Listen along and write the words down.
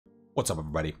What's up,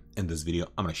 everybody? In this video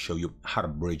I'm going to show you how to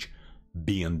bridge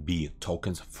BNB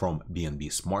tokens from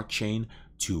BNB Smart Chain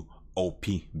to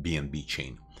opBNB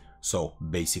chain. So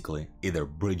basically either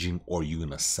bridging or you're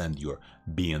going to send your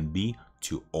BNB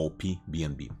to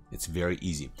opBNB. It's very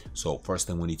easy. So first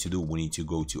thing we need to do, we need to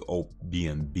go to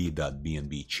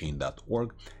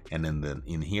opbnb.bnbchain.org, and then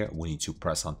in here we need to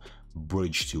press on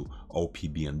bridge to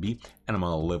opBNB, and I'm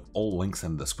gonna leave all links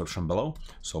in the description below.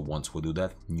 So once we do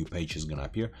that, new page is gonna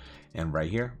appear, and right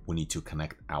here we need to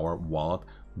connect our wallet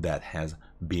that has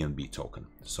BNB token.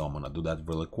 So I'm gonna do that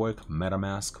really quick.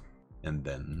 MetaMask, and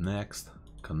then next,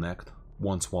 connect.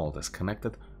 Once wallet is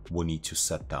connected, we need to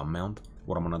set the amount.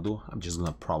 What I'm gonna do, I'm just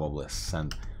gonna probably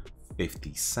send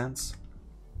 50 cents.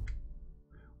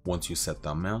 Once you set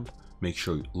the amount, make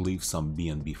sure you leave some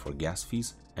BNB for gas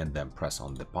fees, and then press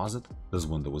on deposit. This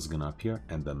window is gonna appear,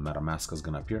 and then MetaMask is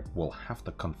gonna appear. We'll have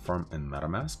to confirm in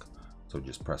MetaMask, so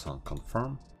just press on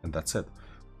confirm, and that's it.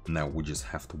 Now we just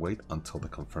have to wait until the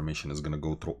confirmation is gonna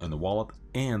go through in the wallet,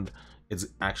 and it's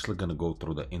actually gonna go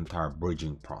through the entire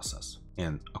bridging process.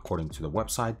 And according to the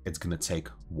website, it's gonna take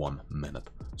 1 minute.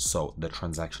 So the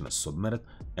transaction is submitted,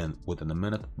 and within a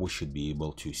minute we should be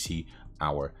able to see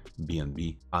our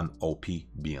BNB on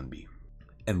opBNB.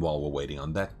 And while we're waiting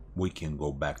on that, we can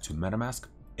go back to MetaMask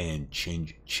and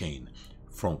change chain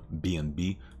from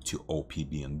BNB to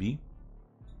opBNB,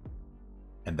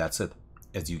 and that's it.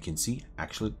 As you can see,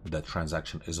 actually the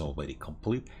transaction is already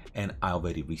complete, and I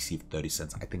already received 30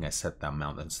 cents. I think I set the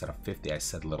amount instead of 50, I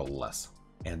said a little less.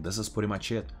 And this is pretty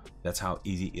much it. That's how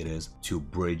easy it is to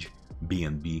bridge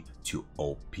BNB to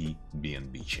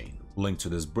opBNB chain. Link to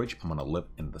this bridge I'm gonna leave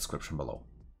in the description below.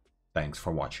 Thanks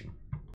for watching.